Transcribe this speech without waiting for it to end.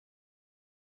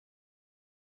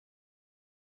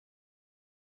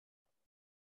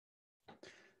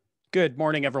Good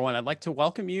morning, everyone. I'd like to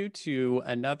welcome you to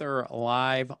another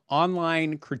live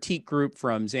online critique group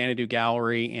from Xanadu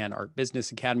Gallery and Art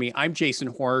Business Academy. I'm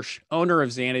Jason Horsch, owner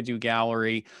of Xanadu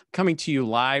Gallery, coming to you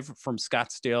live from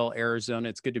Scottsdale, Arizona.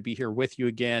 It's good to be here with you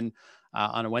again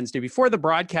on a Wednesday. Before the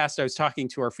broadcast, I was talking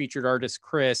to our featured artist,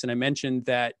 Chris, and I mentioned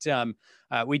that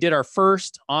we did our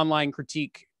first online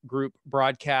critique group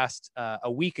broadcast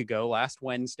a week ago, last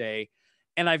Wednesday.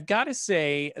 And I've got to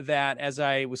say that as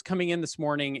I was coming in this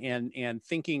morning and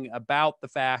thinking about the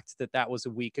fact that that was a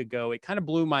week ago, it kind of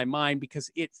blew my mind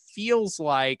because it feels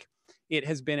like it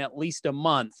has been at least a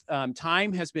month.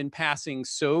 Time has been passing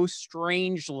so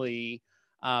strangely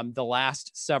the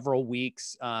last several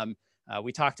weeks.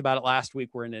 We talked about it last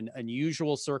week. We're in an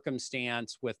unusual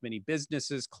circumstance with many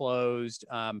businesses closed.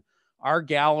 Our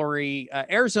gallery,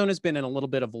 Arizona's been in a little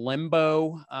bit of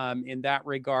limbo in that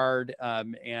regard.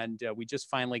 And we just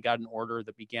finally got an order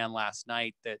that began last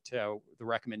night that the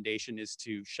recommendation is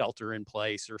to shelter in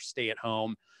place or stay at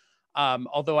home.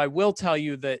 Although I will tell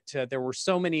you that there were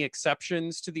so many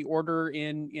exceptions to the order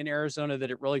in Arizona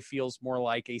that it really feels more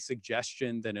like a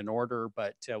suggestion than an order,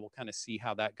 but we'll kind of see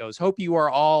how that goes. Hope you are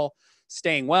all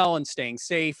staying well and staying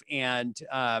safe. And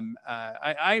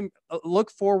I look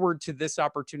forward to this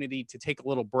opportunity to take a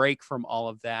little break from all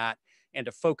of that and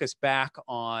to focus back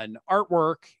on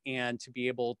artwork and to be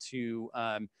able to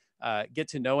get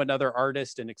to know another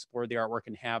artist and explore the artwork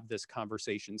and have this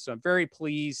conversation. So I'm very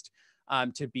pleased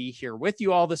to be here with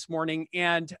you all this morning.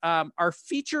 And our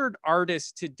featured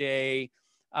artist today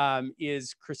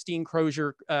is Christine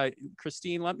Crozier.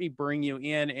 Christine, let me bring you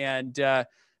in and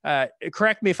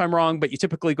correct me if I'm wrong, but you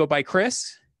typically go by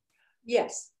Chris?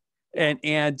 Yes.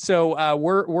 And so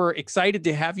we're excited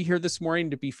to have you here this morning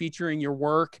to be featuring your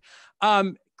work.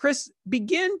 Chris,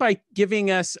 begin by giving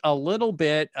us a little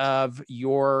bit of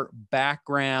your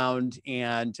background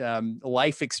and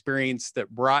life experience that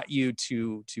brought you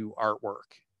to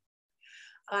artwork.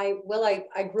 I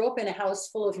grew up in a house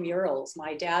full of murals.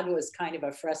 My dad was kind of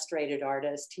a frustrated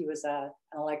artist. He was an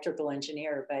electrical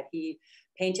engineer, but he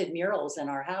painted murals in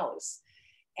our house.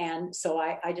 And so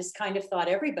I just kind of thought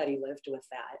everybody lived with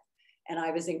that. And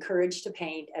I was encouraged to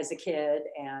paint as a kid.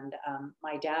 And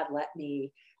my dad let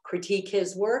me critique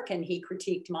his work, and he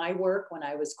critiqued my work when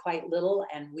I was quite little.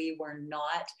 And we were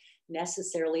not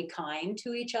necessarily kind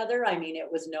to each other. I mean,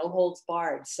 it was no holds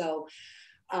barred. So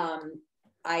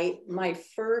my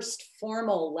first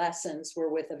formal lessons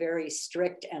were with a very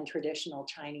strict and traditional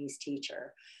Chinese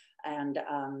teacher. And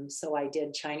so I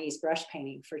did Chinese brush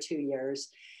painting for 2 years.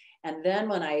 And then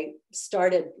when I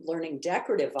started learning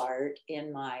decorative art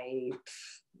in my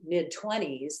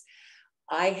mid-20s,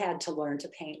 I had to learn to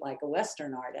paint like a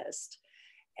Western artist.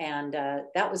 And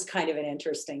that was kind of an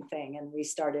interesting thing. And we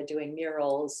started doing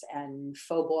murals and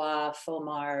faux bois, faux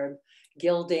marbre,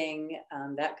 gilding,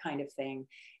 that kind of thing.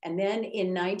 And then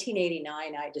in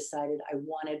 1989, I decided I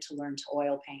wanted to learn to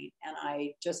oil paint. And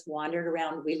I just wandered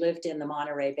around. We lived in the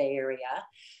Monterey Bay Area.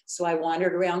 So I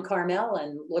wandered around Carmel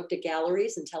and looked at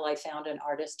galleries until I found an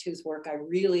artist whose work I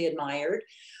really admired.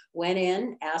 Went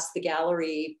in, asked the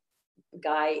gallery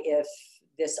guy if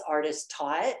this artist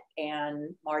taught,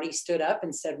 and Marty stood up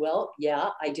and said, well, yeah,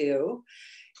 I do.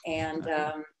 And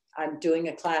I'm doing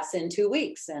a class in 2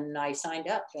 weeks, and I signed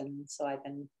up. And so I've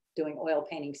been doing oil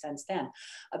painting since then.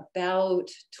 About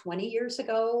 20 years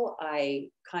ago, I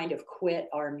kind of quit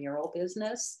our mural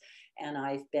business, and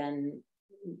I've been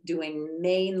doing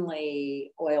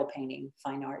mainly oil painting,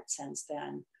 fine art since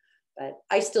then. But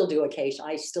I still do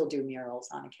murals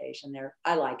on occasion.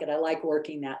 I like it. I like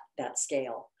working that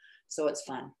scale. So it's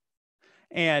fun.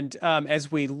 And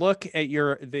as we look at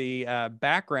the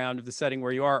background of the setting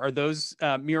where you are those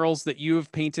murals that you have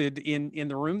painted in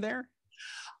the room there?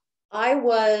 My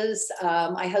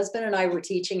husband and I were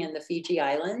teaching in the Fiji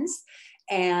Islands,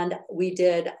 and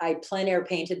I plein air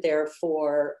painted there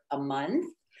for a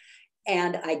month.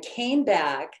 And I came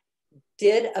back,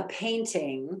 did a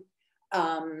painting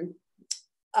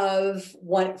off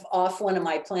one of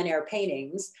my plein air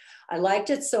paintings. I liked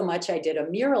it so much, I did a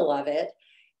mural of it.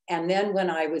 And then when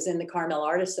I was in the Carmel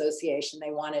Art Association,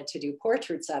 they wanted to do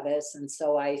portraits of us. And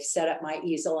so I set up my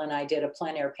easel and I did a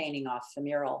plein air painting off the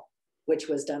mural, which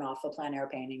was done off a plein air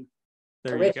painting.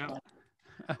 There originally.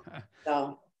 You go.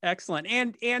 So excellent.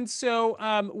 And so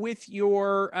with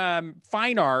your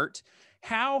fine art,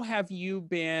 how have you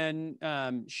been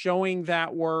showing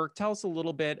that work? Tell us a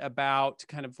little bit about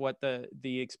kind of what the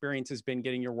experience has been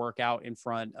getting your work out in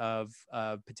front of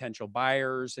potential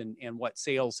buyers and what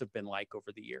sales have been like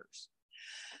over the years.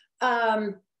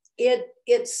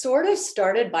 It sort of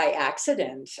started by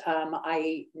accident.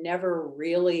 I never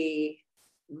really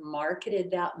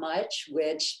marketed that much,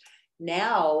 which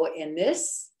now in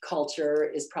this culture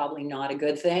is probably not a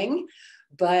good thing.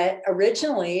 But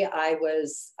originally I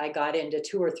got into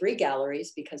 2 or 3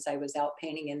 galleries because I was out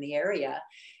painting in the area.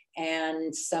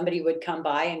 And somebody would come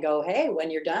by and go, hey, when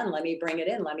you're done, let me bring it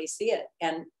in, let me see it.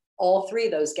 And all 3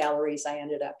 of those galleries I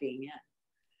ended up being in.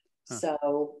 Huh.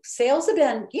 So sales have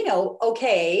been, you know,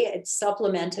 okay. It's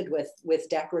supplemented with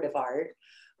decorative art,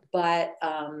 but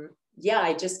yeah,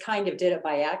 I just kind of did it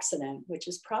by accident, which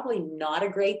is probably not a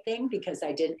great thing because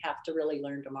I didn't have to really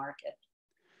learn to market.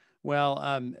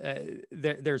 Well,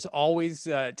 there's always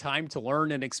time to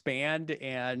learn and expand,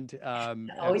 and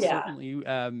oh yeah, certainly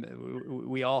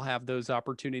we all have those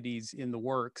opportunities in the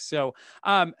work. So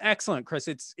excellent, Chris.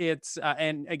 It's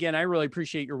and again, I really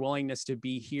appreciate your willingness to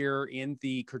be here in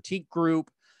the critique group.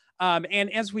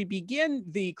 And as we begin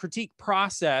the critique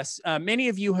process, many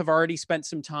of you have already spent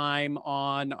some time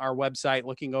on our website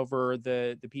looking over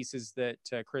the pieces that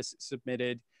Chris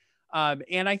submitted.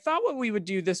 And I thought what we would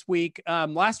do this week,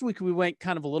 last week we went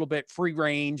kind of a little bit free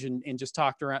range and just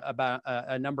talked about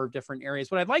a number of different areas.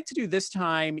 What I'd like to do this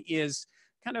time is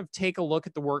kind of take a look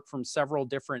at the work from several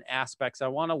different aspects. I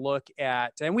want to look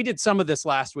at, and we did some of this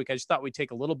last week, I just thought we'd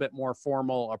take a little bit more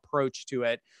formal approach to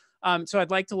it. So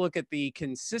I'd like to look at the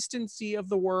consistency of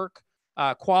the work,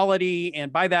 quality,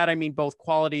 and by that I mean both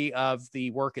quality of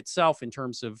the work itself in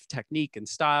terms of technique and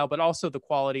style, but also the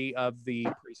quality of the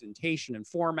presentation and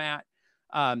format,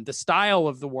 the style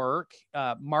of the work,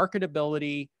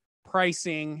 marketability,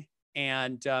 pricing,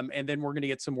 and then we're going to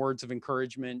get some words of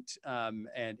encouragement.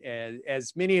 And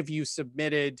as many of you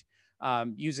submitted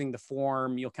using the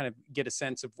form, you'll kind of get a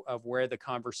sense of where the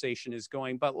conversation is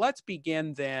going. But let's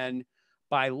begin then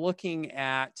by looking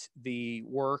at the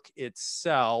work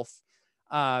itself.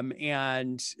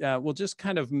 And we'll just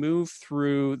kind of move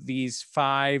through these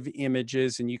 5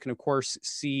 images, and you can of course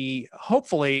see,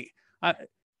 hopefully,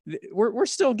 we're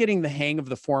still getting the hang of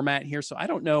the format here. So I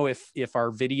don't know if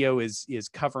our video is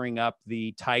covering up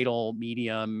the title,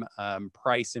 medium,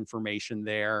 price information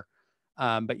there.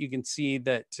 But you can see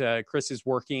that Chris is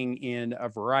working in a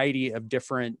variety of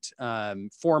different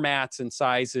formats and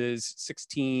sizes.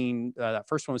 16, that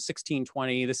first one was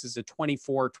 1620. This is a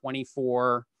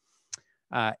 2424.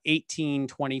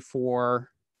 1824,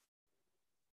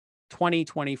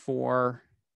 2024,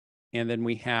 and then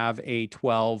we have a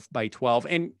 12 by 12.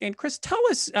 And Chris, tell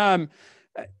us,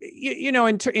 you know,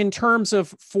 in terms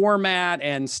of format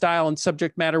and style and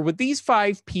subject matter, would these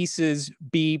 5 pieces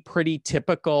be pretty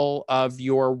typical of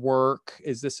your work?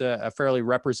 Is this a fairly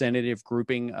representative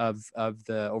grouping of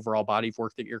the overall body of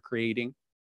work that you're creating?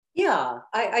 Yeah,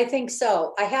 I think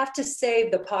so. I have to say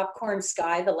the popcorn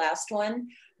sky, the last one,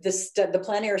 the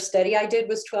plein air study I did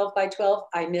was 12 by 12.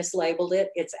 I mislabeled it.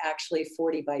 It's actually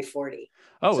 40 by 40.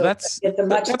 Oh, so that's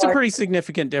a pretty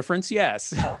significant difference.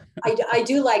 Yes. Oh, I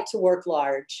do like to work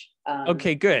large.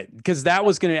 Okay, good. Because that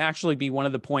was going to actually be one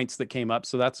of the points that came up.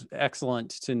 So that's excellent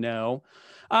to know.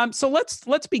 So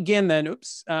let's begin then.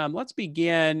 Let's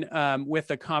begin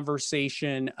with a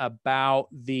conversation about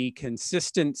the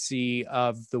consistency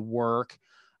of the work.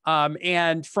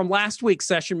 And from last week's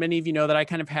session, many of you know that I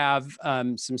kind of have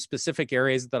some specific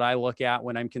areas that I look at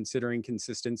when I'm considering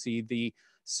consistency: the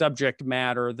subject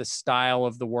matter, the style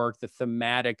of the work, the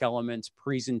thematic elements,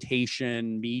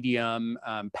 presentation, medium,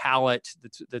 palette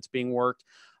that's being worked.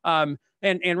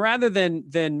 And rather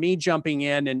than me jumping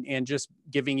in and just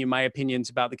giving you my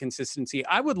opinions about the consistency,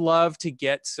 I would love to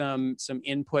get some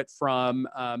input from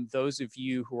those of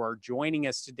you who are joining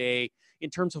us today in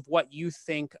terms of what you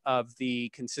think of the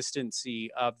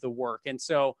consistency of the work. And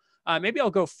so maybe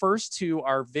I'll go first to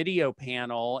our video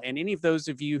panel, and any of those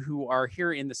of you who are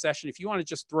here in the session, if you want to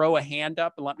just throw a hand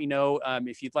up and let me know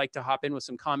if you'd like to hop in with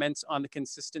some comments on the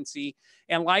consistency.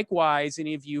 And likewise,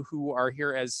 any of you who are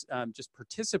here as just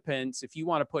participants, if you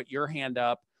want to put your hand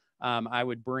up, I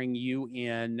would bring you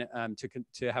in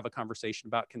to have a conversation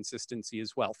about consistency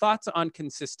as well. Thoughts on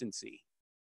consistency?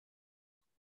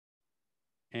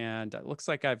 And it looks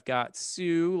like I've got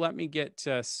Sue. Let me get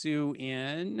Sue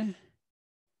in.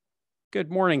 Good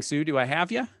morning, Sue. Do I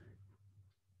have you?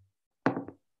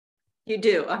 You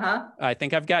do, uh-huh. I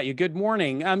think I've got you. Good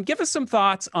morning. Give us some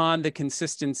thoughts on the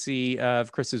consistency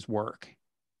of Chris's work.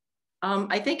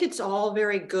 I think it's all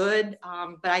very good,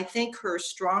 but I think her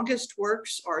strongest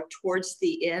works are towards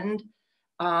the end.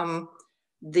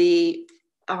 The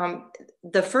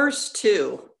first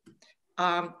 2,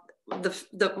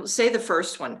 say the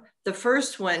first one. The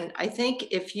first one, I think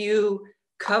if you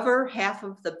cover half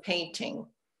of the painting,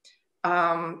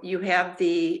 you have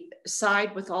the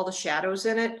side with all the shadows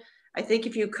in it. I think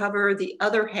if you cover the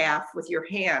other half with your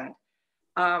hand,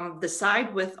 the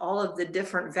side with all of the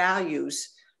different values,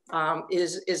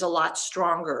 is a lot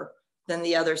stronger than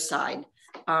the other side.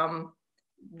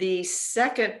 The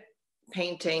second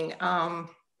painting,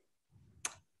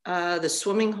 the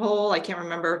swimming hole, I can't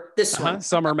remember this one.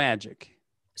 Summer Magic.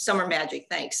 Summer Magic,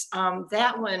 thanks.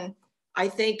 That one, I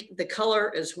think the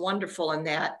color is wonderful in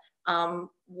that.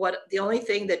 The only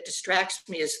thing that distracts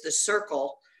me is the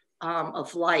circle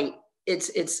of light.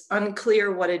 It's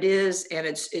unclear what it is, and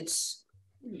it's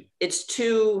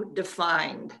too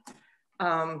defined.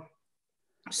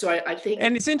 So I think,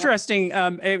 and it's interesting,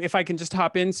 if I can just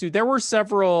hop into, there were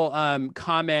several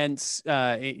comments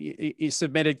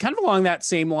submitted kind of along that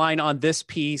same line on this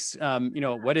piece.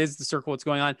 What is the circle, what's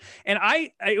going on? And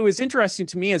it was interesting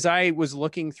to me as I was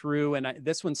looking through, and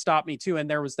this one stopped me too. And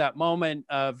there was that moment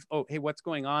of, oh, hey, what's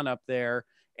going on up there?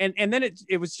 And then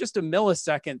it was just a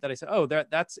millisecond that I said, oh,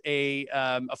 that's a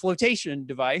flotation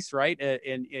device, right?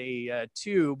 In a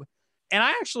tube. And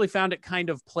I actually found it kind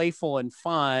of playful and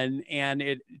fun. And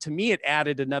to me, it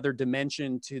added another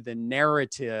dimension to the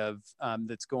narrative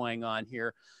that's going on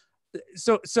here.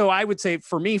 So I would say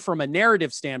for me, from a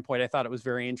narrative standpoint, I thought it was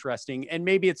very interesting. And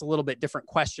maybe it's a little bit different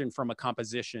question from a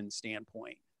composition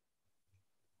standpoint.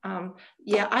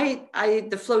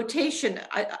 The flotation,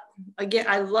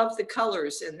 I love the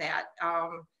colors in that,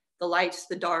 the lights,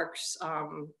 the darks,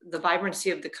 the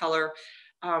vibrancy of the color.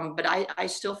 But I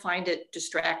still find it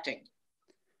distracting.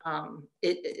 I'm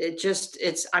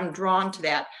drawn to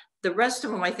that. The rest of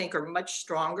them I think are much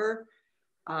stronger.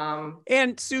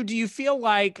 And Sue, do you feel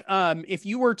like if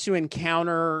you were to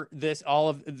encounter all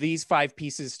of these 5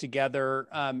 pieces together,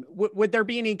 would there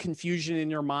be any confusion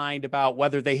in your mind about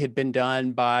whether they had been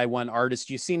done by one artist?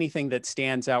 Do you see anything that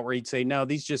stands out where you'd say, no,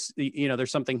 these just,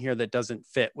 there's something here that doesn't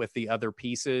fit with the other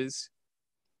pieces?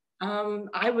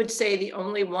 I would say the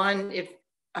only one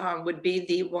would be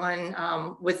the one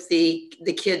with the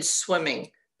kids swimming.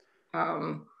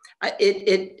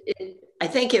 I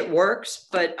think it works,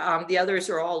 but the others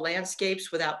are all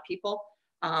landscapes without people.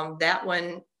 That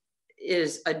one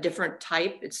is a different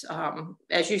type. It's,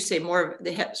 as you say,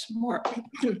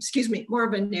 excuse me, more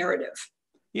of a narrative.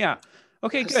 Yeah.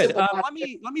 Okay, good. Let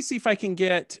me see if I can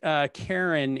get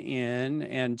Karen in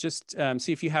and just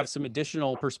see if you have some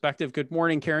additional perspective. Good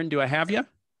morning, Karen. Do I have you?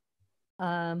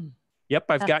 Yep,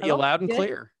 I've got you loud and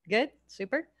clear. Good,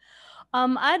 super.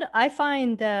 I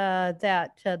find that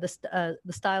the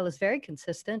style is very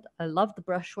consistent. I love the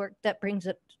brushwork. That brings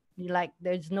it,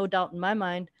 there's no doubt in my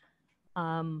mind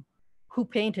who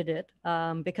painted it,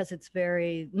 because it's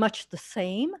very much the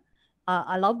same.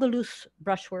 I love the loose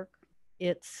brushwork.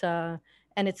 It's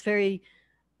very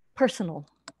personal.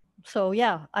 So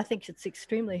yeah, I think it's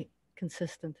extremely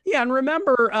consistent. Yeah, and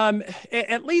remember,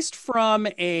 at least from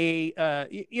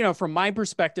from my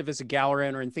perspective as a gallery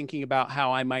owner and thinking about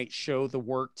how I might show the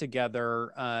work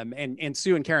together, and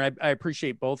Sue and Karen, I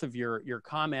appreciate both of your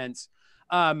comments.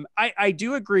 I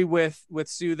do agree with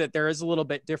Sue that there is a little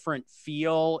bit different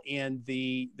feel in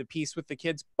the piece with the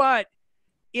kids, but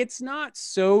it's not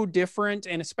so different.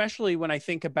 And especially when I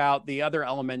think about the other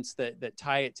elements that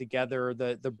tie it together,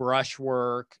 the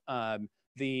brushwork,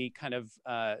 the kind of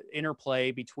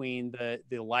interplay between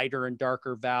the lighter and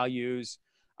darker values.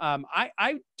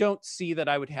 I don't see that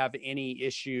I would have any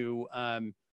issue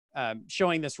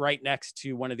showing this right next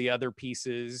to one of the other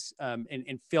pieces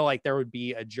and feel like there would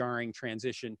be a jarring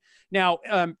transition. Now,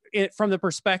 from the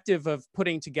perspective of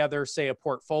putting together, say, a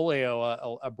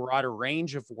portfolio, a broader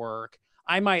range of work,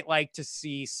 I might like to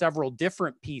see several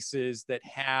different pieces that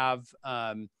have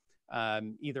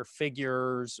either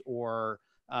figures or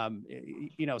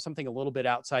something a little bit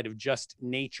outside of just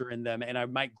nature in them, and I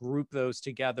might group those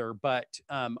together. But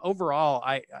overall,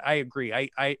 I agree.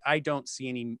 I don't see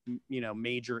any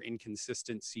major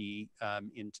inconsistency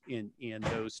in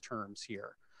those terms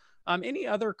here. Any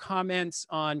other comments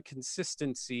on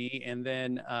consistency? And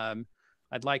then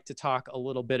I'd like to talk a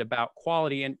little bit about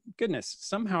quality. And goodness,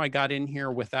 somehow I got in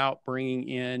here without bringing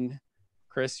in,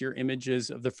 Chris, your images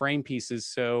of the frame pieces.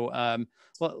 So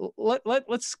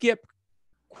let's skip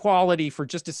quality for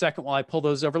just a second while I pull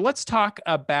those over. Let's talk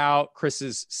about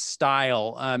Chris's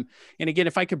style. And again,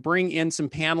 if I could bring in some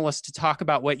panelists to talk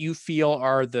about what you feel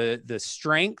are the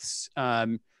strengths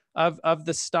of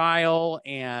the style,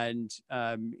 and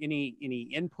any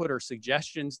input or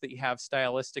suggestions that you have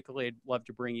stylistically, I'd love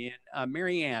to bring in.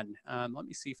 Marianne, let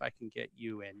me see if I can get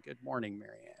you in. Good morning,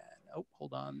 Marianne. Oh,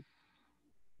 hold on.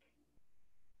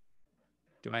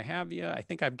 Do I have you? I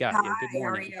think I've got you. Good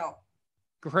morning. How are you?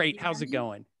 Great. How's it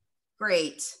going?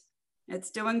 Great. It's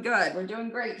doing good. We're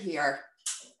doing great here.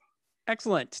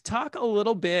 Excellent. Talk a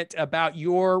little bit about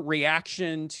your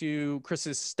reaction to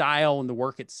Chris's style and the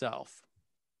work itself.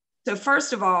 So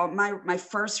first of all, my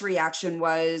first reaction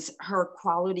was her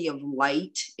quality of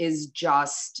light is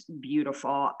just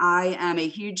beautiful. I am a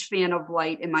huge fan of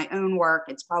light in my own work.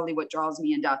 It's probably what draws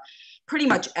me into pretty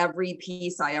much every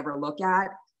piece I ever look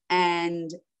at. And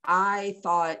I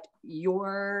thought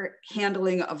your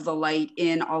handling of the light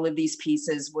in all of these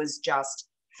pieces was just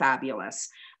fabulous.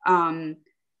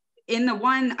 In the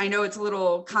one, I know it's a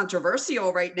little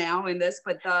controversial right now in this,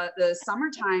 but the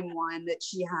summertime one that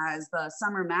she has, the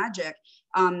Summer Magic,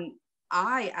 I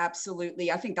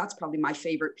think that's probably my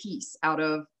favorite piece out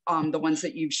of the ones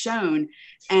that you've shown.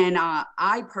 And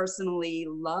I personally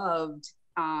loved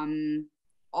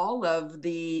all of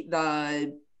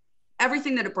the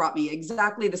everything that it brought me,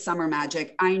 exactly the Summer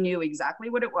Magic. I knew exactly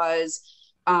what it was.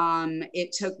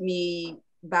 It took me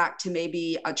back to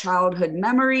maybe a childhood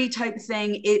memory type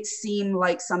thing. It seemed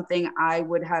like something I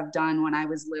would have done when I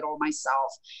was little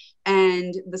myself.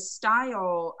 And the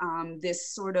style,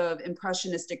 this sort of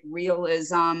impressionistic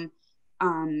realism,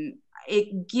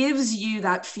 it gives you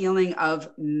that feeling of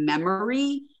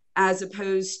memory as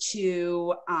opposed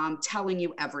to telling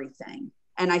you everything.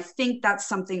 And I think that's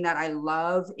something that I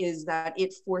love, is that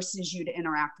it forces you to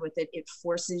interact with it. It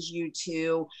forces you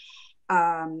to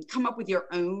come up with your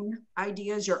own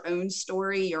ideas, your own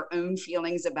story, your own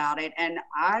feelings about it. And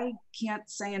I can't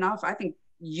say enough. I think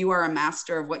you are a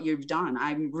master of what you've done.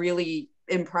 I'm really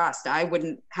impressed. I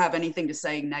wouldn't have anything to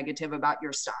say negative about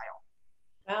your style.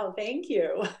 Wow, thank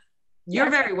you.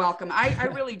 You're very welcome. I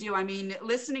really do. I mean,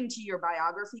 listening to your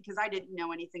biography, because I didn't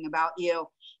know anything about you,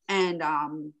 and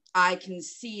I can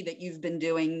see that you've been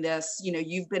doing this,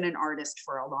 you've been an artist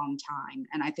for a long time.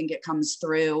 And I think it comes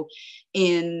through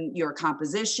in your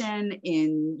composition,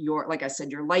 in your, like I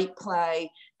said, your light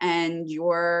play and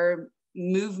your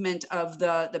movement of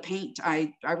the paint.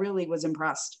 I really was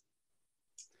impressed.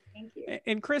 Thank you.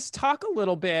 And Chris, talk a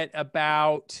little bit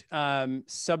about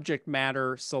subject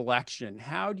matter selection.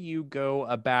 How do you go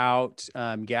about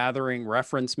gathering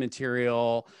reference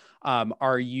material?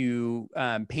 Are you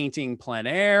painting plein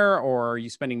air, or are you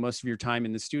spending most of your time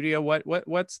in the studio?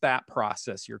 What's that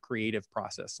process, your creative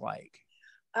process, like?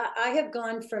 I have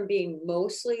gone from being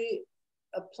mostly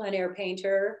a plein air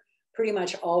painter, pretty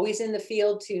much always in the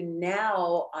field, to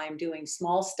now I'm doing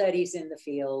small studies in the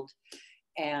field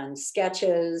and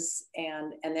sketches,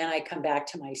 and then I come back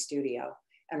to my studio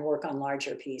and work on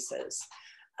larger pieces.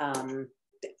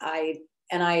 I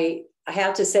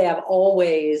have to say, I've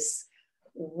always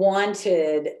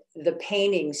wanted the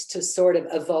paintings to sort of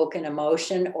evoke an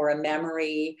emotion or a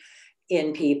memory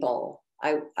in people.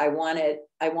 I want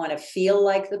to feel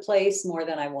like the place more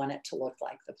than I want it to look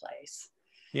like the place.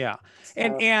 Yeah. So.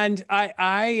 And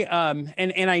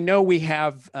I know we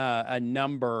have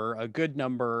a good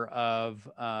number of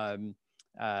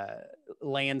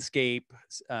landscape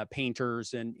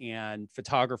painters and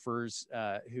photographers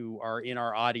who are in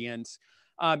our audience.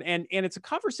 And it's a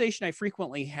conversation I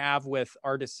frequently have with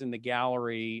artists in the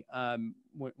gallery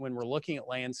when we're looking at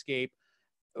landscape.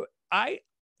 I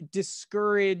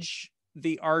discourage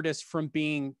the artist from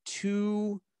being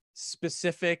too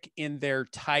specific in their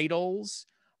titles.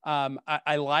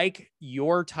 I like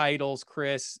your titles,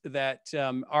 Chris, that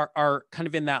are kind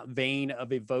of in that vein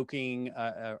of evoking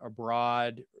a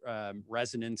broad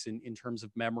resonance in terms of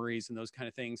memories and those kind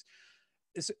of things.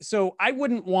 So I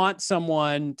wouldn't want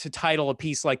someone to title a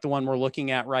piece like the one we're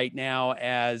looking at right now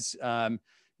as,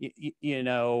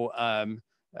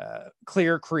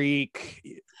 Clear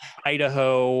Creek,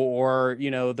 Idaho, or,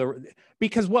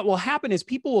 because what will happen is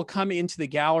people will come into the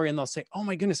gallery and they'll say, oh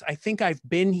my goodness, I think I've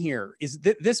been here.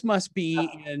 This must be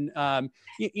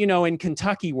in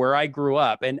Kentucky, where I grew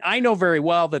up. And I know very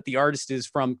well that the artist is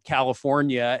from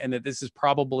California and that this is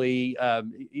probably, a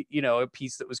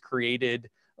piece that was created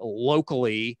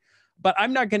locally. But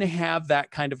I'm not going to have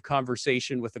that kind of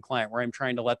conversation with the client where I'm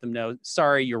trying to let them know,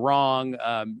 sorry, you're wrong.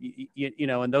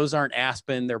 And those aren't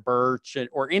aspen, they're birch,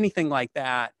 or anything like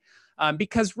that.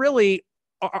 Because really,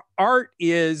 art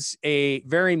is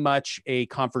very much a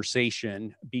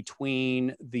conversation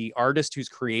between the artist who's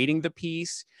creating the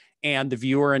piece and the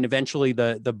viewer, and eventually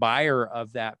the buyer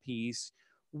of that piece,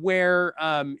 where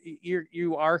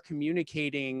you are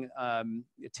communicating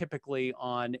typically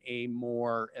on a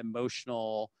more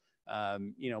emotional,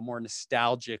 more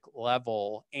nostalgic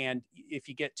level. And if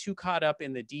you get too caught up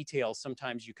in the details,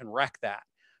 sometimes you can wreck that.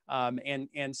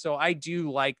 And so I do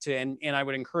like to, and I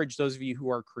would encourage those of you who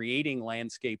are creating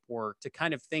landscape work to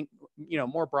kind of think,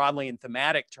 more broadly in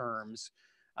thematic terms,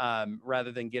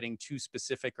 rather than getting too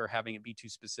specific or having it be too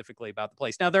specifically about the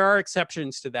place. Now, there are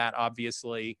exceptions to that,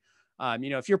 obviously.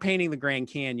 If you're painting the Grand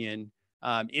Canyon,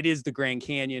 it is the Grand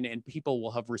Canyon, and people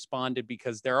will have responded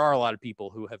because there are a lot of people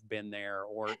who have been there,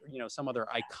 or, you know, some other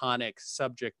iconic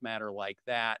subject matter like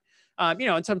that. You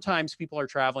know, and sometimes people are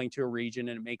traveling to a region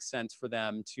and it makes sense for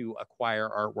them to acquire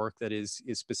artwork that is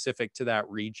specific to that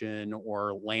region,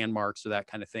 or landmarks or that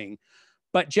kind of thing.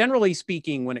 But generally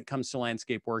speaking, when it comes to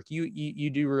landscape work, you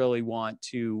do really want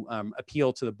to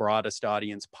appeal to the broadest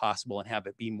audience possible and have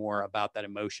it be more about that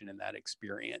emotion and that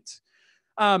experience.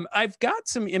 I've got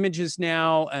some images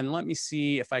now, and let me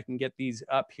see if I can get these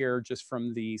up here just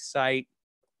from the site,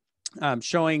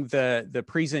 showing the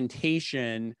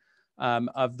presentation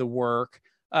of the work.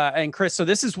 And Chris, so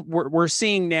this is, we're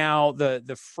seeing now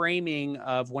the framing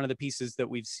of one of the pieces that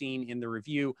we've seen in the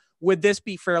review. Would this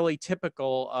be fairly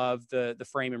typical of the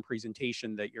frame and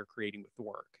presentation that you're creating with the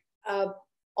work?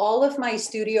 All of my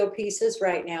studio pieces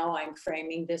right now, I'm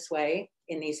framing this way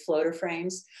in these floater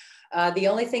frames. The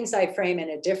only things I frame in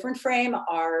a different frame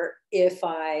are if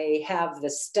I have the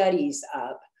studies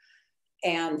up,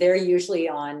 and they're usually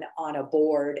on a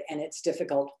board and it's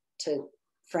difficult to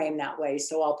frame that way.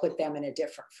 So I'll put them in a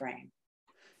different frame.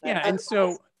 But yeah, and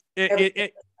so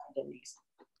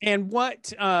and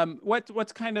what's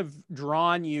kind of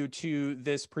drawn you to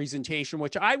this presentation,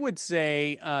 which I would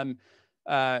say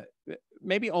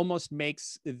maybe almost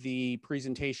makes the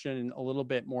presentation a little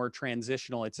bit more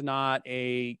transitional. It's not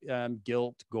a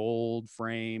gilt gold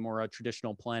frame or a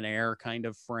traditional plein air kind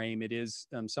of frame. It is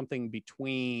something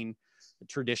between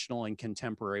traditional and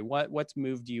contemporary. What's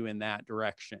moved you in that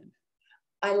direction?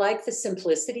 I like the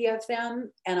simplicity of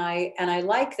them, and I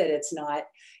like that it's not,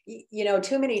 you know,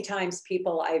 too many times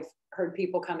I've heard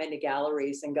people come into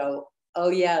galleries and go, oh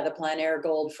yeah, the plein air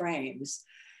gold frames.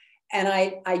 And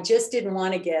I just didn't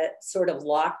want to get sort of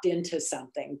locked into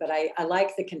something, but I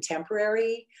like the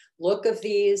contemporary look of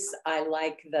these. I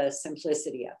like the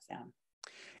simplicity of them.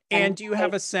 And do you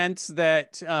have a sense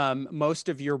that most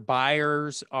of your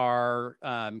buyers are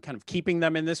kind of keeping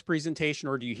them in this presentation,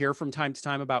 or do you hear from time to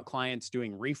time about clients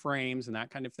doing reframes and that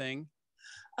kind of thing?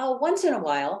 Once in a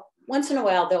while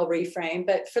they'll reframe,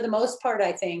 but for the most part,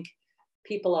 I think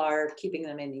people are keeping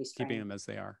them in these frames. Keeping them as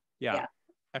they are. Yeah.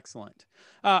 Excellent.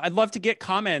 I'd love to get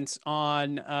comments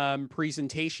on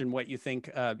presentation, what you think.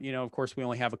 You know, of course, we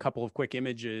only have a couple of quick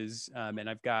images, and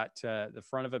I've got the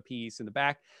front of a piece and the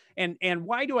back. And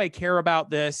why do I care about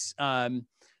this? You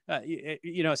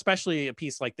know, especially a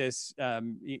piece like this,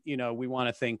 you know, we want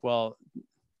to think, well,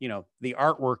 you know, the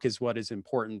artwork is what is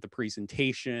important. The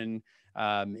presentation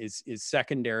is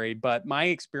secondary. But my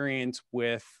experience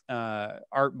with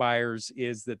art buyers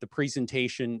is that the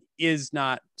presentation is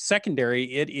not secondary.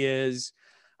 It is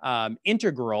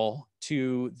integral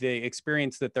to the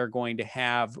experience that they're going to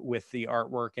have with the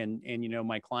artwork. And you know,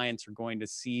 my clients are going to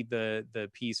see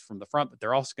the piece from the front, but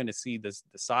they're also going to see the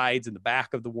sides and the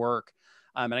back of the work.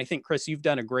 And I think, Chris, you've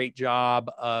done a great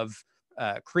job of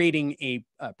creating a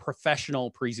professional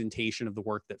presentation of the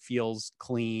work that feels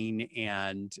clean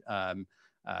and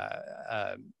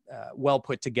well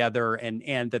put together,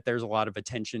 and that there's a lot of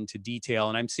attention to detail.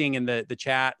 And I'm seeing in the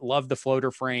chat, love the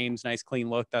floater frames, nice clean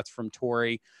look. That's from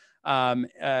Tori. I've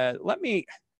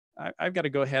got to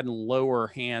go ahead and lower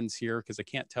hands here because I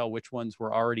can't tell which ones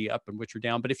were already up and which are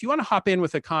down. But if you want to hop in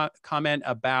with a comment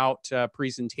about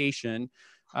presentation,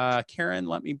 Karen,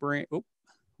 let me bring,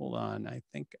 hold on. I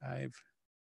think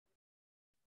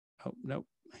oh, nope.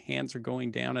 Hands are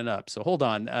going down and up. So hold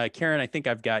on. Karen, I think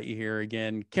I've got you here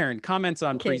again. Karen, comments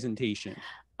on presentation.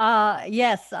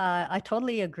 Yes, I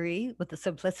totally agree with the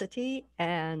simplicity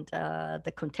and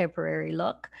the contemporary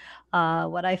look.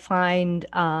 What I find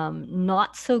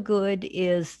not so good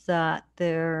is that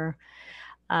they're,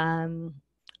 I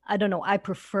don't know, I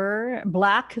prefer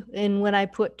black when I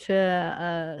put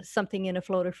something in a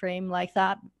floater frame like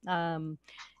that.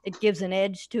 It gives an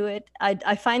edge to it.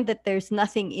 I find that there's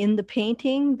nothing in the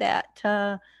painting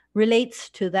that relates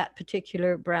to that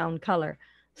particular brown color.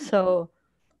 So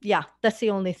yeah, that's the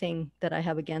only thing that I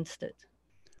have against it.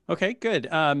 Okay, good.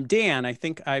 Dan, I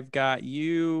think I've got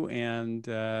you, and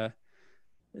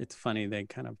it's funny, they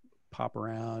kind of pop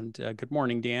around. Good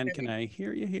morning, Dan. Can I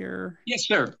hear you here? Yes,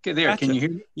 sir. Okay, there. Gotcha. Can you hear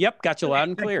me? Yep, got you loud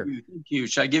and clear. Thank you.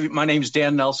 Should I give you, my name is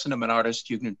Dan Nelson. I'm an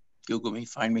artist. You can Google me,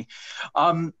 find me.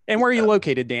 And where are you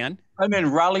located, Dan? I'm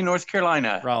in Raleigh, North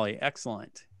Carolina. Raleigh,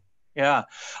 excellent. Yeah.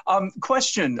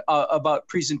 Question about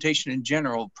presentation in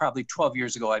general. Probably 12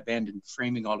 years ago, I abandoned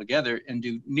framing altogether and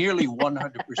do nearly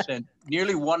 100%,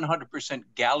 nearly 100%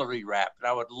 gallery wrap. And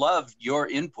I would love your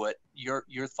input,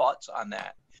 your thoughts on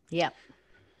that. Yeah.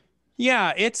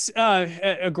 Yeah, it's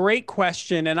a great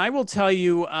question, and I will tell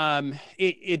you,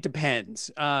 it depends.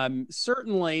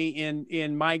 Certainly,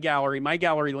 in my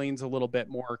gallery leans a little bit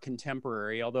more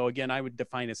contemporary. Although, again, I would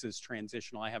define this as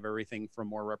transitional. I have everything from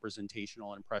more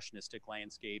representational, impressionistic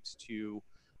landscapes to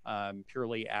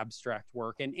purely abstract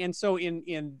work, and so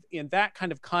in that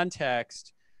kind of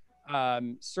context,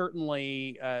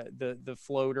 certainly the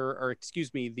floater, or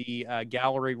excuse me, the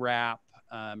gallery wrap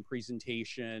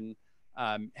presentation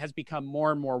has become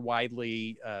more and more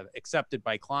widely accepted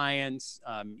by clients,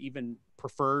 even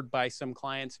preferred by some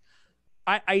clients.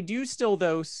 I do still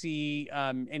though see,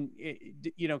 and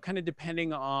you know, kind of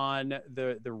depending on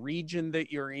the region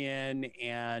that you're in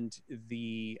and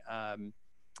the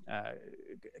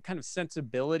kind of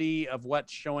sensibility of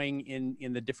what's showing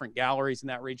in the different galleries in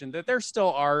that region, that there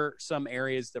still are some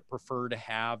areas that prefer to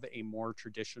have a more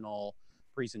traditional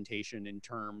presentation in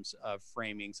terms of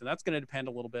framing. So that's going to depend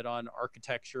a little bit on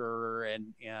architecture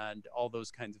and all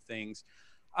those kinds of things.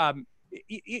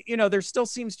 You know, there still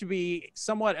seems to be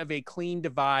somewhat of a clean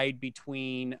divide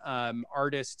between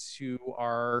artists who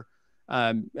are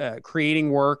creating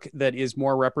work that is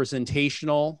more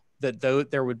representational, that though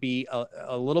there would be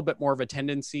a little bit more of a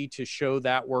tendency to show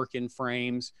that work in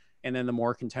frames. And then the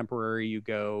more contemporary you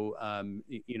go,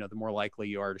 you know, the more likely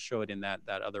you are to show it in that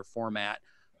other format.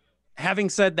 Having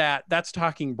said that, that's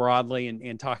talking broadly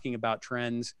and talking about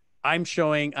trends. I'm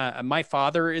showing, my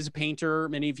father is a painter,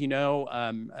 many of you know,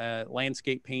 a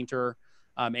landscape painter,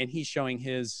 and he's showing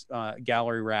his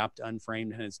gallery wrapped,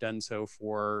 unframed, and has done so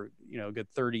for, you know, a good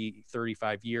 30,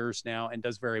 35 years now, and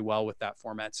does very well with that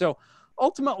format. So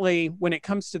ultimately, when it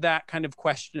comes to that kind of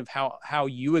question of how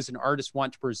you as an artist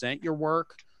want to present your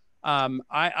work,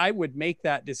 I would make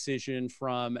that decision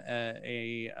from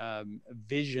a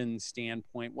vision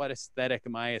standpoint. What aesthetic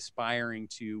am I aspiring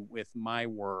to with my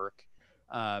work?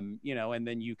 You know, and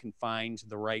then you can find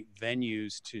the right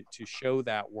venues to show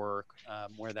that work,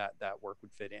 where that work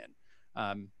would fit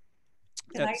in.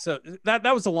 So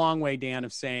that was a long way, Dan,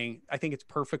 of saying I think it's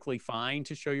perfectly fine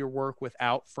to show your work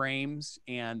without frames,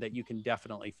 and that you can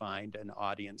definitely find an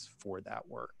audience for that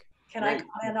work. Can I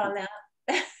comment on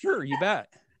that? Sure, you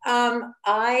bet.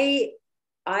 I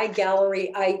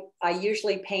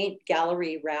usually paint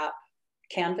gallery wrap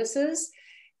canvases,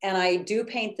 and I do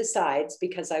paint the sides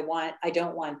because I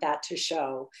don't want that to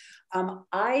show. And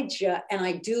I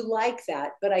do like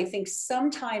that, but I think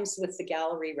sometimes with the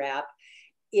gallery wrap,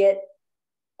 it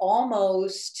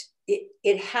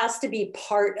has to be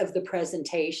part of the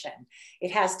presentation.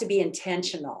 It has to be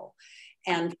intentional.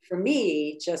 And for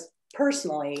me, just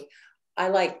personally, I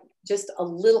like just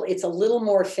it's a little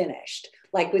more finished.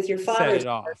 Like with your father's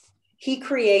work, he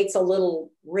creates a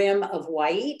little rim of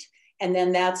white, and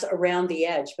then that's around the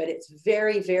edge, but it's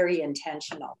very, very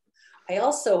intentional. I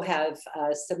also have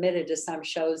submitted to some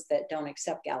shows that don't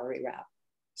accept gallery wrap.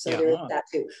 So there's that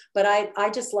too. But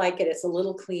I just like it. It's a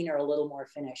little cleaner, a little more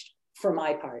finished for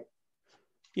my part.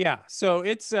 Yeah, so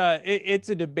it's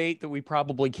a debate that we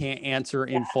probably can't answer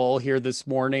in full here this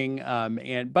morning.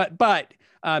 But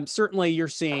certainly you're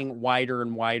seeing wider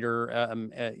and wider,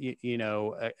 you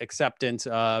know, acceptance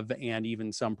of, and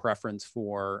even some preference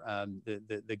for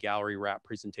the gallery wrap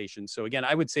presentation. So again,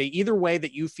 I would say either way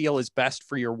that you feel is best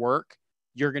for your work,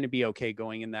 you're going to be okay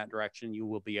going in that direction. You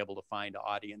will be able to find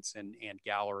audience and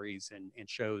galleries and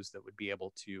shows that would be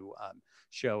able to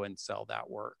show and sell that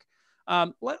work.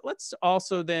 Let's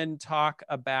also then talk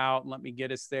about, let me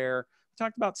get us there. We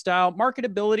talked about style,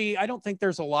 marketability. I don't think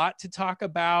there's a lot to talk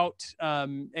about.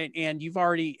 And you've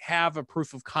already have a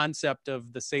proof of concept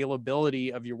of the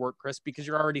saleability of your work, Chris, because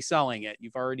you're already selling it.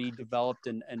 You've already developed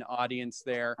an audience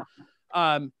there.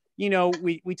 You know,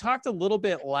 we talked a little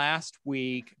bit last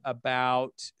week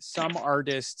about some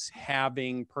artists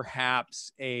having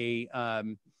perhaps a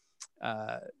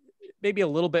maybe a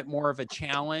little bit more of a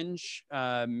challenge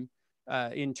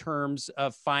in terms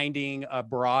of finding a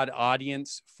broad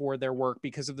audience for their work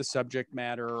because of the subject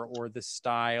matter or the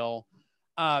style.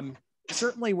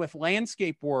 Certainly with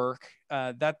landscape work,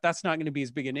 that's not going to be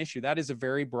as big an issue. That is a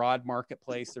very broad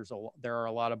marketplace. There are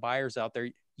a lot of buyers out there.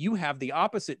 You have the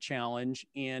opposite challenge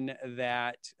in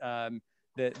that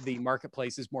the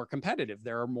marketplace is more competitive.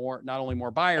 There are not only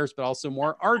more buyers, but also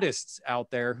more artists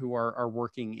out there who are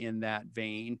working in that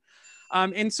vein.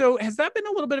 And so has that been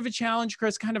a little bit of a challenge,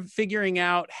 Chris, kind of figuring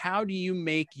out how do you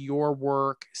make your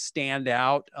work stand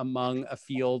out among a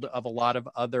field of a lot of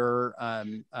other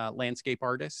landscape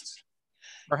artists?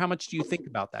 Or how much do you think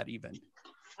about that even?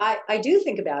 I do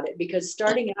think about it, because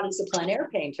starting out as a plein air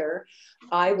painter,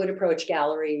 I would approach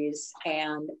galleries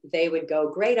and they would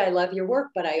go, great, I love your work,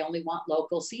 but I only want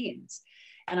local scenes.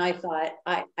 And I thought,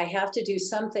 I have to do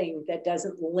something that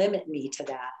doesn't limit me to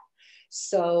that.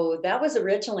 So that was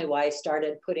originally why I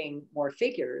started putting more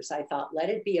figures. I thought, let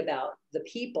it be about the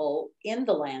people in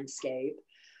the landscape.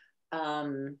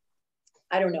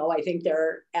 I don't know, I think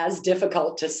they're as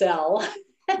difficult to sell.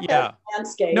 Yeah.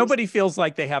 Landscapes. Nobody feels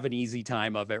like they have an easy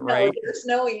time of it, No, right? there's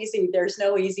no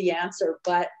easy answer,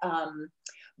 but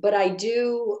I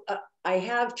do, I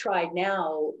have tried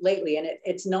now lately, and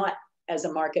it's not as a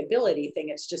marketability thing,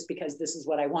 it's just because this is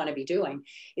what I want to be doing,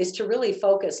 is to really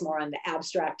focus more on the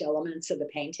abstract elements of the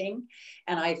painting.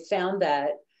 And I found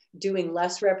that doing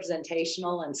less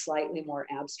representational and slightly more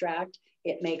abstract,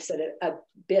 it makes it a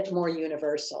bit more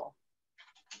universal.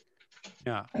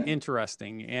 Yeah,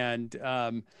 interesting. And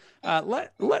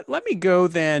let me go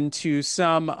then to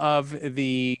some of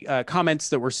the comments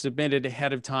that were submitted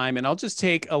ahead of time, and I'll just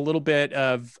take a little bit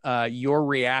of your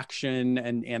reaction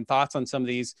and thoughts on some of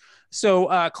these.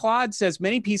 So Claude says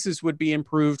many pieces would be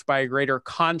improved by a greater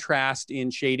contrast in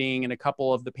shading, and a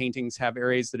couple of the paintings have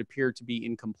areas that appear to be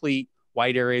incomplete,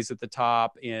 white areas at the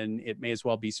top, and it may as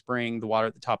well be spring, the water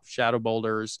at the top of shadow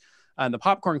boulders. And the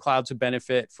popcorn clouds would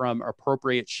benefit from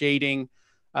appropriate shading.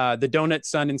 The donut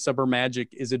sun in Summer Magic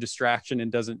is a distraction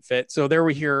and doesn't fit. So there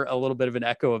we hear a little bit of an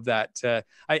echo of that.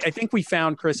 I think we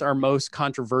found, Chris, our most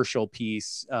controversial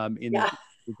piece in the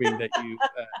grouping that you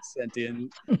sent in,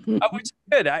 which is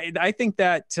good. I think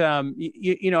that,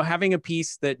 having a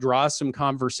piece that draws some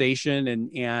conversation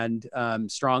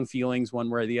and strong feelings one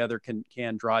way or the other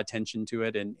can draw attention to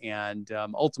it. And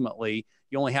ultimately,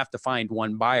 you only have to find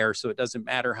one buyer. So it doesn't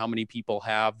matter how many people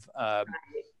have,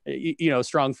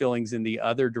 strong feelings in the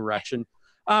other direction.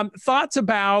 Thoughts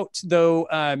about, though,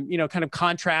 kind of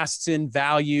contrasts in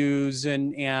values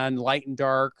and light and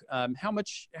dark. How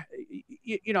much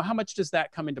does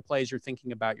that come into play as you're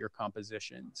thinking about your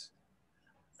compositions?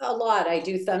 A lot. I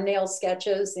do thumbnail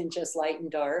sketches in just light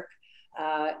and dark.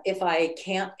 If I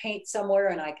can't paint somewhere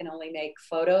and I can only make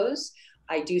photos,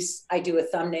 I do a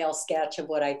thumbnail sketch of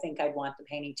what I think I'd want the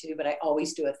painting to do, but I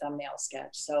always do a thumbnail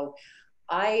sketch. So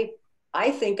I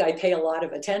think I pay a lot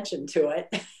of attention to it.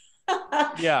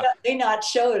 Yeah. That may not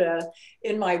show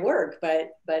in my work,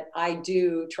 but I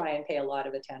do try and pay a lot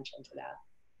of attention to that.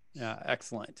 Yeah,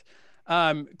 excellent.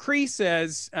 Cree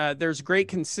says, there's great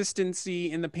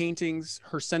consistency in the paintings.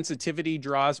 Her sensitivity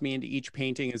draws me into each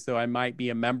painting as though I might be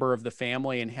a member of the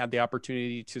family and had the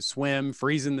opportunity to swim,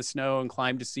 freeze in the snow, and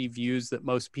climb to see views that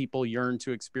most people yearn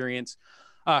to experience.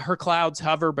 Her clouds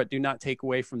hover but do not take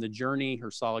away from the journey.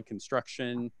 Her solid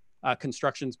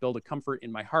constructions build a comfort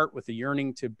in my heart with a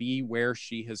yearning to be where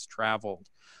she has traveled.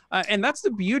 And that's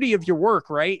the beauty of your work,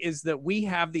 right? Is that we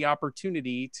have the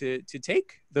opportunity to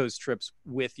take those trips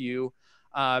with you.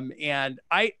 And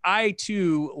I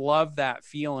too love that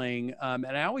feeling. And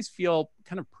I always feel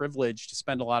kind of privileged to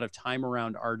spend a lot of time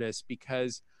around artists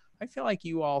because I feel like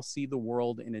you all see the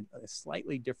world in a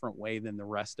slightly different way than the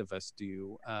rest of us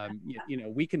do.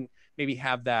 We can maybe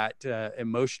have that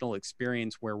emotional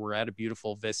experience where we're at a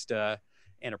beautiful vista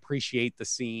and appreciate the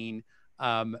scene.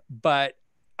 But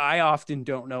I often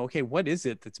don't know, okay, what is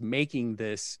it that's making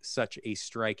this such a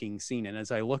striking scene? And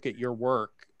as I look at your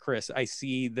work, Chris, I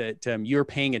see that you're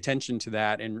paying attention to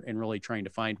that and really trying to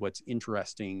find what's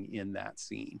interesting in that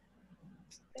scene.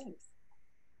 Thanks.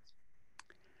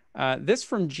 This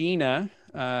from Gina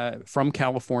from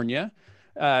California.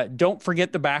 Don't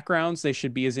forget the backgrounds. They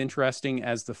should be as interesting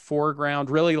as the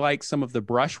foreground. Really like some of the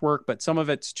brushwork, but some of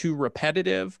it's too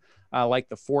repetitive. Like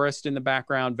the forest in the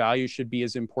background. Value should be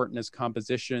as important as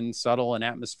composition. Subtle and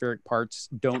atmospheric parts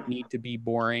don't need to be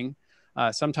boring.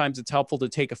 Sometimes it's helpful to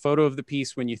take a photo of the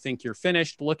piece when you think you're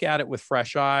finished, look at it with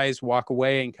fresh eyes, walk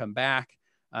away and come back.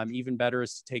 Even better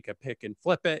is to take a pic and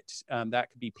flip it.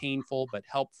 That could be painful, but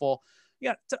helpful.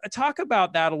 Yeah, talk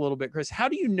about that a little bit, Chris. How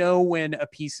do you know when a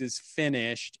piece is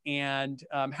finished, and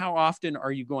how often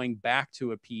are you going back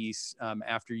to a piece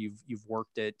after you've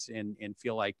worked it and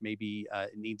feel like maybe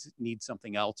it needs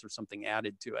something else or something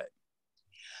added to it?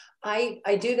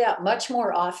 I do that much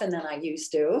more often than I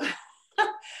used to.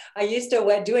 I used to,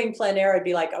 when doing plein air, I'd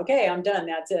be like, okay, I'm done.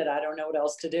 That's it. I don't know what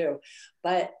else to do.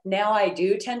 But now I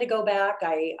do tend to go back.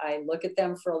 I look at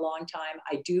them for a long time.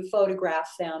 I do photograph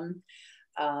them.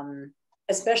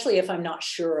 Especially if I'm not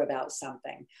sure about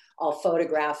something, I'll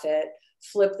photograph it,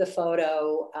 flip the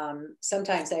photo.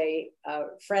 Sometimes a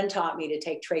friend taught me to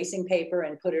take tracing paper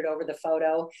and put it over the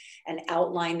photo and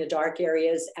outline the dark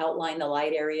areas, outline the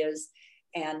light areas,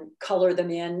 and color them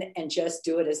in and just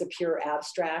do it as a pure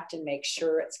abstract and make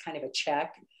sure it's kind of a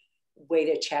way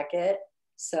to check it.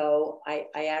 So I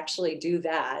actually do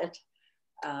that.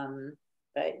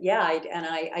 But yeah,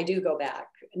 I do go back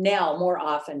now more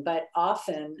often, but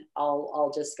often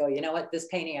I'll just go, you know what, this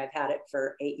painting, I've had it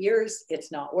for 8 years.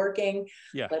 It's not working.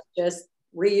 Yeah. Let's just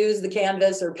reuse the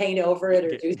canvas or paint over it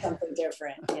or do something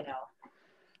different, you know?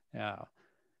 Yeah.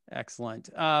 Excellent.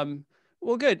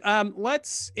 Well, good.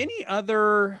 Any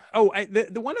other,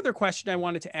 the one other question I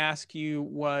wanted to ask you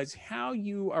was how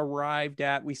you arrived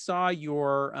at, we saw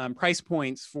your price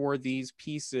points for these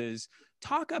pieces.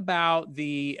 Talk about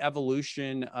the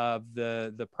evolution of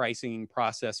the pricing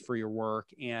process for your work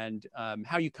and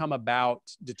how you come about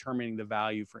determining the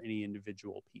value for any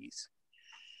individual piece.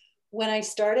 When I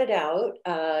started out,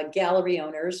 gallery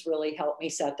owners really helped me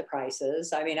set the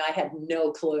prices. I mean, I had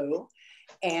no clue.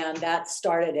 And that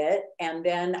started it. And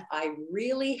then I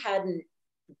really hadn't,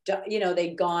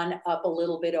 they'd gone up a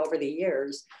little bit over the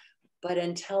years. But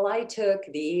until I took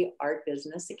the Art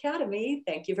Business Academy,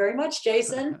 thank you very much,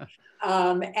 Jason.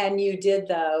 And we did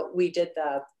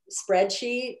the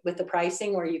spreadsheet with the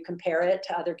pricing where you compare it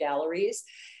to other galleries.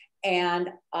 And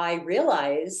I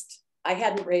realized I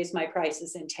hadn't raised my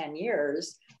prices in 10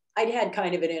 years. I'd had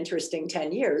kind of an interesting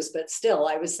 10 years, but still,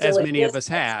 I was still— as many of us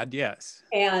had, yes.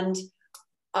 And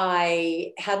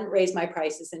I hadn't raised my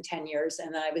prices in 10 years.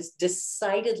 And I was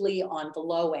decidedly on the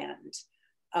low end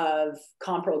of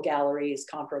comparable galleries,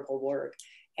 comparable work.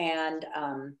 And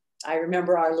I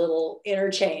remember our little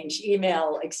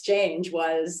email exchange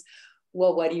was,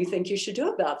 well, what do you think you should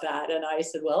do about that? And I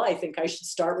said, well, I think I should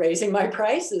start raising my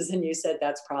prices. And you said,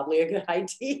 that's probably a good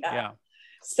idea. Yeah.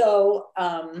 So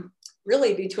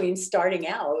really between starting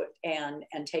out and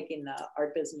taking the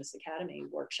Art Business Academy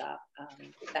workshop,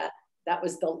 that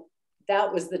was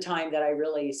the time that I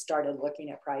really started looking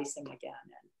at pricing again.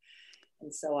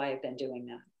 And so I have been doing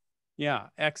that. Yeah,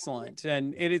 excellent.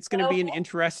 And it's going to be an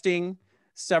interesting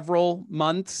several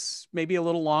months, maybe a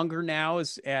little longer now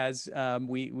as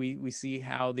we see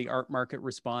how the art market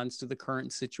responds to the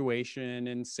current situation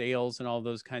and sales and all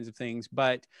those kinds of things.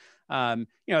 But,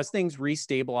 as things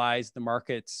restabilize, the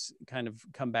markets kind of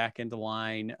come back into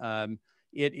line.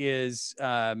 It is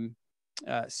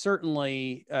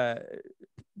certainly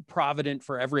provident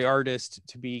for every artist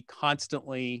to be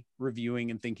constantly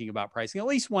reviewing and thinking about pricing. At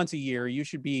least once a year, you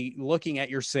should be looking at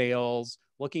your sales,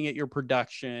 looking at your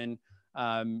production,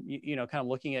 kind of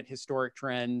looking at historic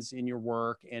trends in your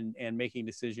work and making a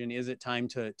decision. Is it time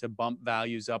to bump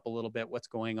values up a little bit? What's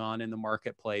going on in the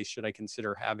marketplace? Should I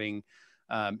consider having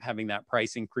that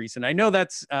price increase? And I know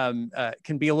that's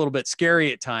can be a little bit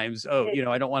scary at times. I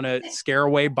don't want to scare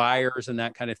away buyers and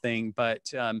that kind of thing.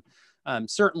 But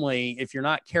certainly, if you're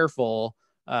not careful,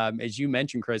 as you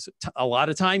mentioned, Chris, a lot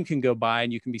of time can go by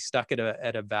and you can be stuck at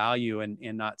a value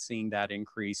and not seeing that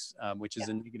increase, which is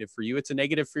a negative for you. It's a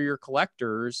negative for your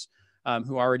collectors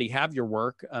who already have your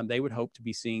work. They would hope to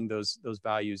be seeing those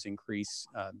values increase.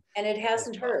 And it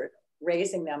hasn't hurt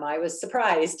raising them. I was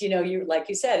surprised, like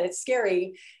you said, it's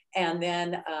scary. And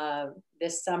then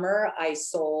this summer I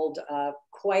sold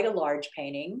quite a large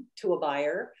painting to a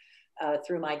buyer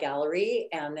through my gallery.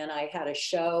 And then I had a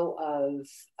show of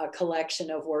a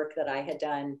collection of work that I had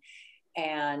done.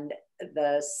 And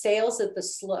the sales at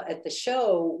the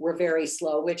show were very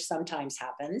slow, which sometimes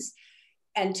happens.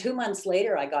 And 2 months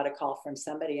later, I got a call from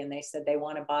somebody and they said they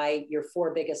want to buy your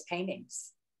 4 biggest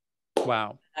paintings.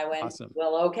 Wow. I went, awesome.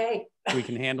 Well, okay. We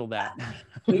can handle that.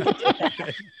 We can do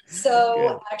that.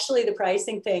 So actually the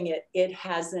pricing thing, it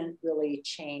hasn't really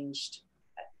changed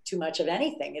too much of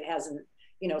anything. It hasn't,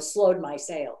 slowed my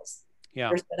sales. Yeah.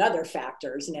 There's been other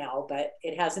factors now, but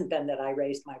it hasn't been that I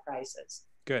raised my prices.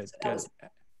 Good, so good.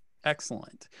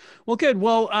 Excellent. Well, good.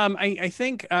 Well, I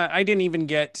think I didn't even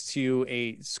get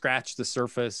to scratch the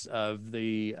surface of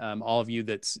the all of you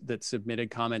that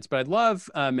submitted comments, but I'd love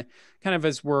kind of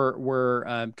as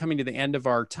we're coming to the end of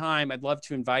our time, I'd love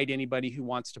to invite anybody who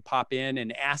wants to pop in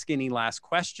and ask any last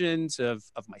questions of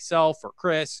myself or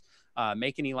Chris.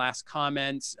 Make any last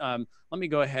comments. Let me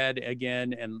go ahead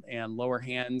again and lower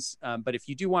hands. But if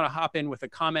you do want to hop in with a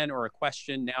comment or a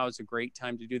question, now is a great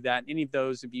time to do that. Any of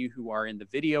those of you who are in the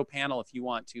video panel, if you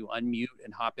want to unmute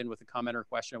and hop in with a comment or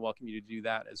question, I welcome you to do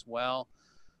that as well.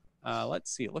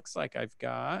 Let's see. It looks like I've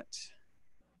got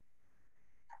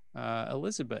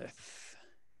Elizabeth.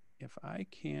 If I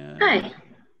can. Hi.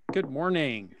 Good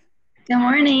morning. Good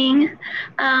morning.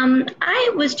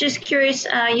 I was just curious,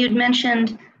 you'd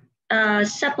mentioned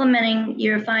supplementing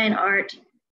your fine art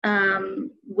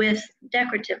with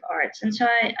decorative arts, and so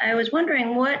I was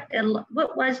wondering what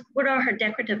are her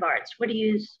decorative arts? What are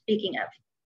you speaking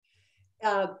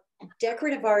of?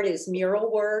 Decorative art is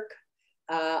mural work.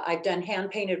 I've done hand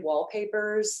painted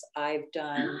wallpapers. I've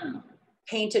done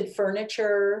painted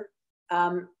furniture.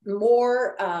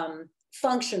 More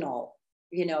functional,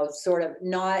 you know, sort of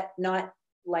not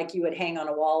like you would hang on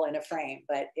a wall in a frame,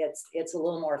 but it's a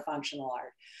little more functional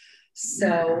art.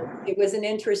 So it was an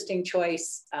interesting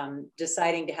choice,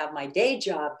 deciding to have my day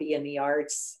job be in the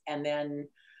arts and then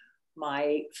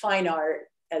my fine art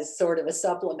as sort of a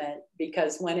supplement,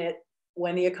 because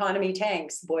when the economy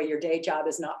tanks, boy, your day job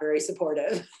is not very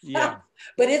supportive. Yeah.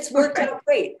 But it's worked out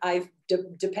great.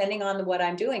 Depending on what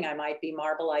I'm doing, I might be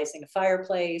marbleizing a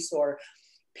fireplace or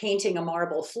painting a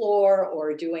marble floor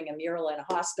or doing a mural in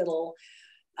a hospital.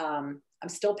 I'm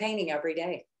still painting every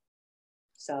day.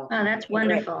 So that's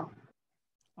wonderful.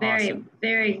 Very, awesome.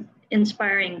 Very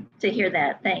inspiring to hear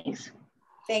that. Thanks.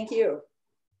 Thank you.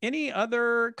 Any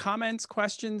other comments,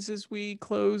 questions as we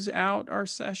close out our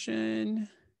session?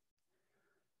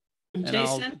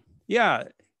 Jason? Yeah,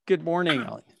 good morning.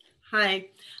 Hi.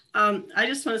 I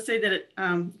just want to say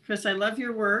that, Chris, I love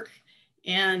your work.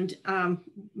 And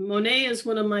Monet is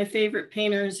one of my favorite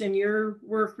painters, and your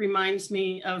work reminds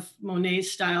me of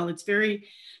Monet's style. It's very,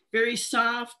 very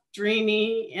soft,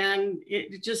 dreamy, and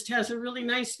it just has a really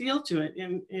nice feel to it.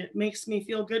 And it makes me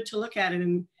feel good to look at it.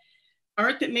 And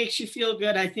art that makes you feel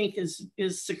good, I think,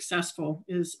 is successful,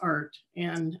 is art.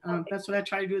 And that's what I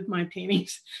try to do with my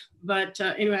paintings. But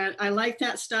anyway, I like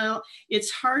that style.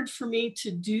 It's hard for me to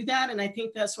do that. And I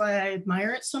think that's why I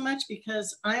admire it so much,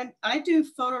 because I do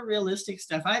photorealistic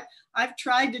stuff. I've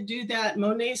tried to do that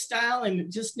Monet style and it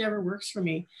just never works for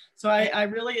me. So I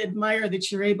really admire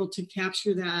that you're able to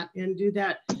capture that and do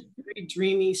that very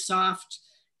dreamy, soft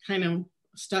kind of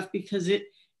stuff, because it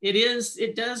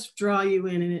does draw you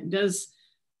in, and it does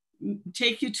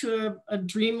take you to a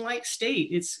dreamlike state.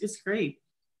 It's great.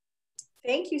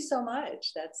 Thank you so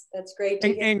much. That's great to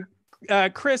hear.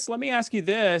 And Chris, let me ask you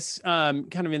this,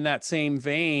 kind of in that same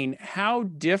vein, how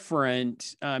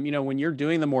different, when you're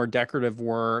doing the more decorative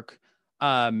work,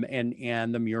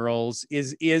 and the murals,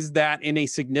 is that in a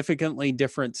significantly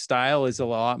different style? Is a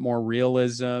lot more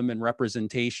realism and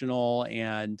representational,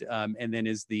 and then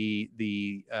is the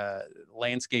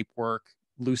landscape work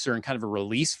looser and kind of a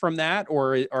release from that,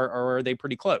 or are they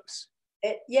pretty close?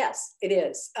 Yes, it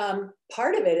is.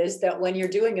 Part of it is that when you're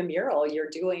doing a mural,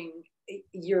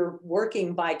 you're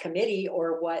working by committee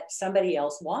or what somebody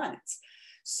else wants.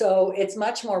 So it's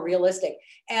much more realistic.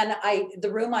 And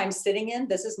the room I'm sitting in,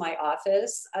 this is my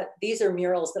office. These are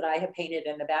murals that I have painted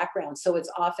in the background. So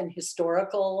it's often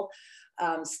historical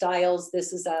styles.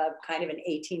 This is a kind of an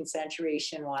 18th century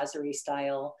chinoiserie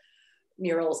style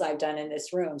murals I've done in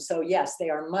this room. So yes, they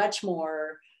are much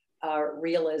more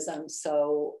realism.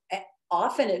 So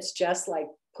often it's just like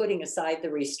putting aside the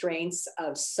restraints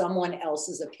of someone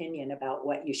else's opinion about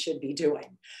what you should be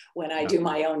doing. When I do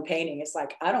my own painting, it's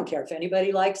like, I don't care if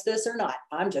anybody likes this or not.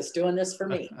 I'm just doing this for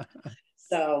me.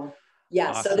 So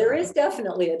yeah, awesome. So there is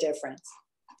definitely a difference.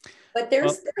 But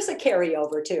there's a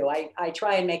carryover too. I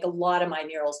try and make a lot of my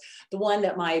murals. The one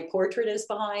that my portrait is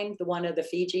behind, the one of the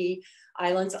Fiji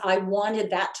Islands, I wanted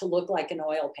that to look like an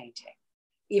oil painting,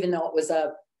 even though it was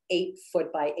a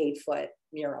 8-foot by 8-foot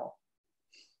mural.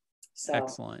 So.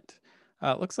 Excellent.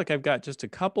 Looks like I've got just a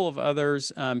couple of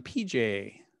others.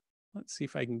 PJ, let's see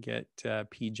if I can get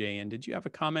PJ in. Did you have a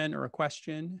comment or a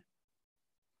question?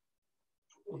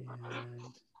 And,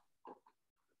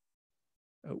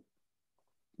 oh,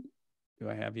 do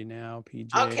I have you now,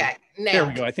 PJ? Okay, now. There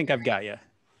we go. I think I've got you.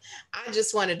 I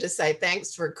just wanted to say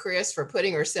thanks for Chris for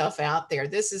putting herself out there.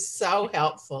 This is so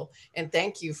helpful. And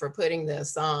thank you for putting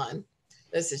this on.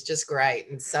 This is just great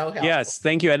and so helpful. Yes,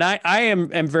 thank you. And I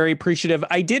am very appreciative.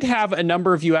 I did have a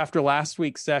number of you after last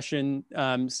week's session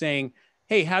saying,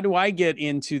 hey, how do I get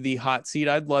into the hot seat?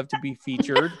 I'd love to be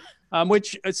featured,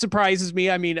 which surprises me.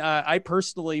 I mean, I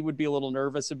personally would be a little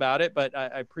nervous about it, but I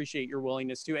appreciate your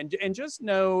willingness to. And just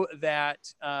know that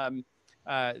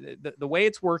the way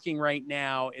it's working right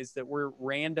now is that we're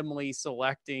randomly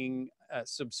selecting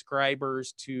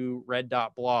subscribers to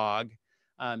red.blog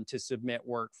to submit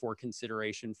work for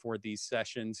consideration for these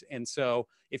sessions. And so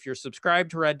if you're subscribed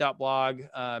to red.blog,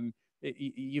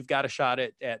 you've got a shot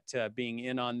at being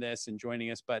in on this and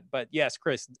joining us. But yes,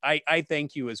 Chris, I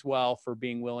thank you as well for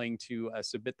being willing to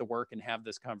submit the work and have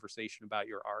this conversation about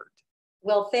your art.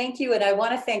 Well, thank you. And I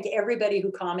want to thank everybody who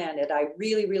commented. I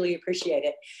really, really appreciate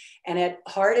it. And as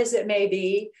hard as it may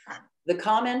be, the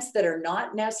comments that are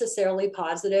not necessarily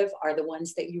positive are the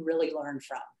ones that you really learn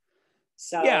from.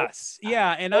 So yes,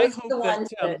 yeah, and I hope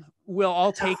that we'll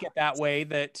all take it that way,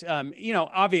 that,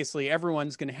 obviously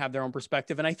everyone's going to have their own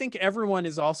perspective. And I think everyone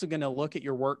is also going to look at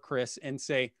your work, Chris, and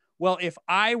say, well, if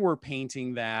I were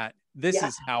painting that, this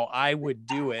is how I would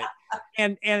do it.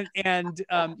 And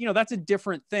you know, that's a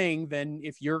different thing than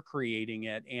if you're creating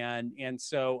it. And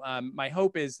so my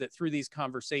hope is that through these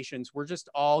conversations, we're just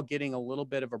all getting a little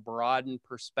bit of a broadened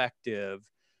perspective,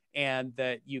 and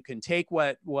that you can take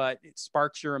what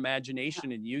sparks your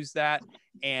imagination and use that,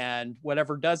 and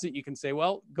whatever doesn't, you can say,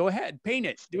 well, go ahead, paint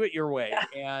it, do it your way,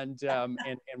 and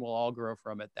we'll all grow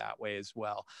from it that way as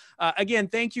well. Again,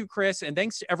 thank you, Chris, and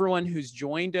thanks to everyone who's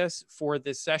joined us for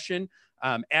this session.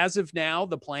 As of now,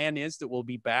 the plan is that we'll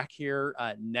be back here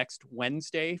next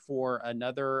Wednesday for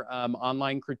another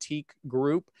online critique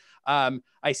group.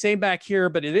 I say back here,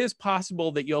 but it is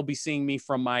possible that you'll be seeing me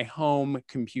from my home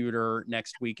computer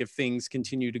next week if things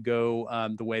continue to go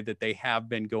the way that they have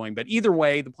been going. But either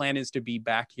way, the plan is to be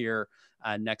back here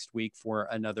next week for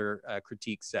another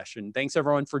critique session. Thanks,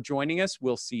 everyone, for joining us.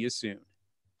 We'll see you soon.